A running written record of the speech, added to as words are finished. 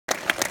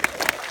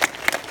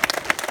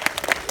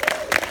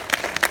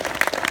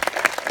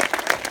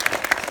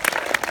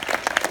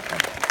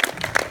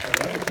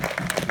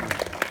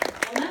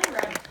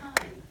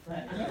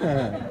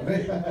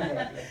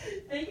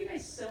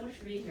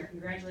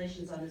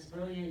congratulations on this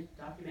brilliant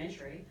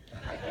documentary,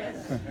 I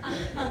guess.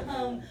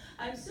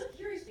 I'm so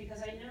curious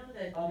because I know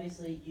that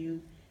obviously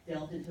you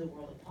delved into the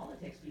world of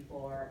politics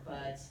before,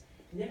 but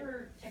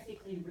never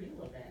technically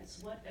real events.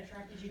 What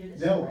attracted you to this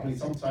No, story? I mean,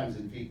 sometimes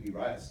in people you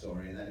write a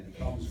story and then it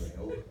becomes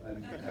real,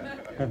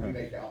 and we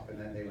make it up and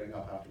then they ring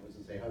up afterwards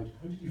and say, how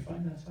did you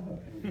find that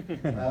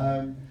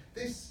out?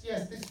 This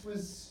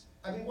was,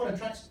 I mean, what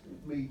attracted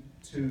me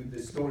to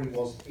the story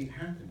was it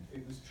happened,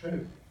 it was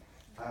true.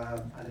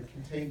 And it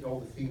contained all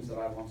the themes that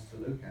I wanted to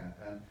look at,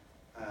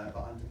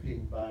 but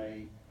underpinned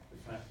by the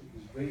fact that it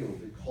was real.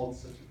 The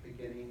concert at the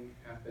beginning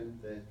happened,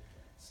 the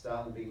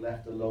Stalin being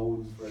left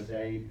alone for a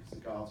day because the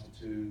guards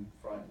were too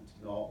frightened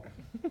to knock,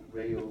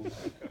 real.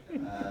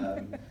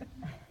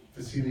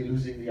 Vasily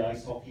losing the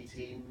ice hockey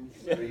team,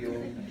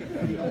 real.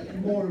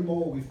 More and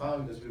more we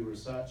found as we were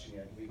researching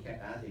it, we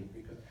kept adding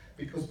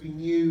because we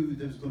knew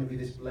there was going to be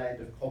this blend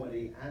of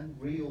comedy and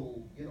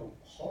real,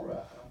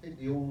 horror. And I think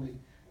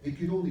they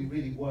could only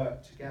really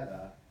work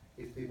together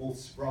if they both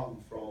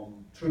sprung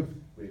from truth,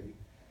 really.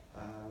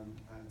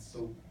 And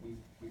so we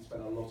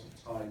spent a lot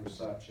of time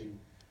researching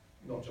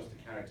not just the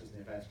characters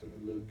and the events, but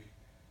the look,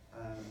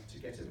 to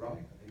get it right,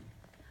 I think.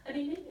 I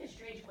mean, maybe a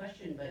strange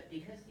question, but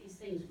because these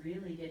things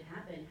really did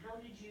happen, how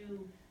did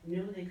you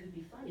know they could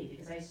be funny?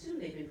 Because I assume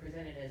they've been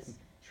presented as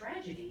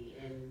tragedy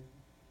in...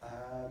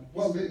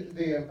 Well,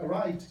 they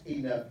arrived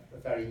in a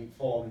very neat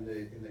form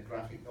in the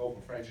graphic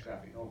novel, French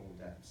graphic novel,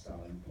 Death of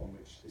Stalin, on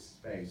which this is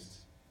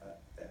based.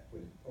 It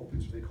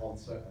opens with a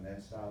concert, and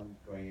then Stalin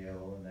going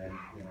ill, and then,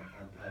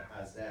 and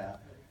as there.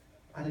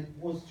 And it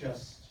was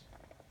just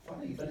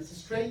funny, but it's a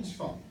strange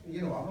fun.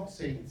 I'm not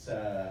saying it's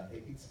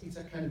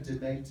a kind of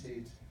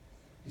demented,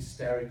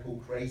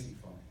 hysterical, crazy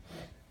fun.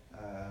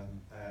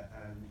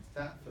 And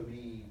that for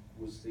me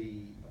was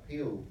the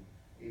appeal,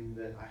 in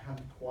that I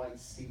haven't quite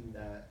seen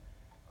that.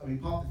 I mean,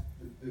 part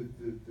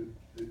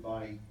of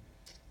my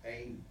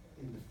aim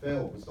in the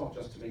film was not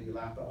just to make you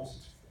laugh, but also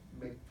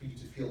for you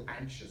to feel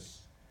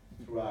anxious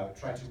throughout,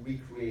 try to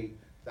recreate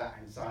that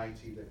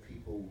anxiety that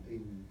people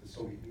in the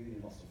Soviet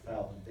Union must have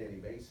felt on a daily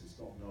basis,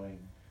 not knowing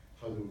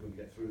how they were going to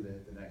get through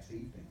the next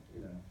evening,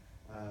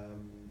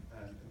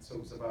 and so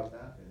it's about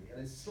that really.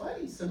 And it's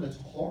slightly similar to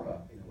horror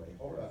in a way.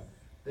 Horror,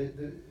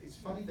 it's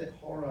funny that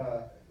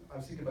horror, I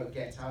was thinking about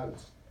Get Out,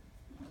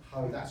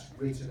 how that's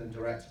written and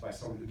directed by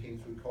someone who came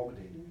through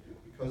comedy,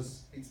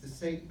 because it's the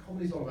same.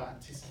 Comedy's all about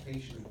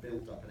anticipation and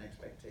build up and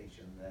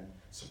expectation and then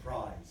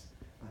surprise,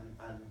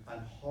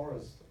 and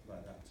horror's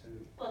like that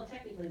too. Well,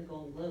 technically the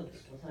Golden Globes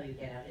will tell you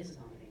Get Out is a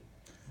comedy.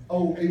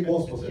 Oh, it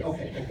was it?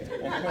 Okay.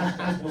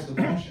 As was The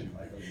Martian,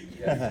 I believe.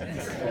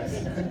 Yes.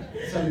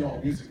 Certainly not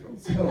a musical.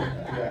 So,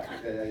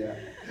 yeah.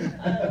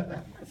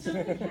 So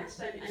the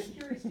cast, I'm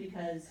curious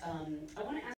because I want to ask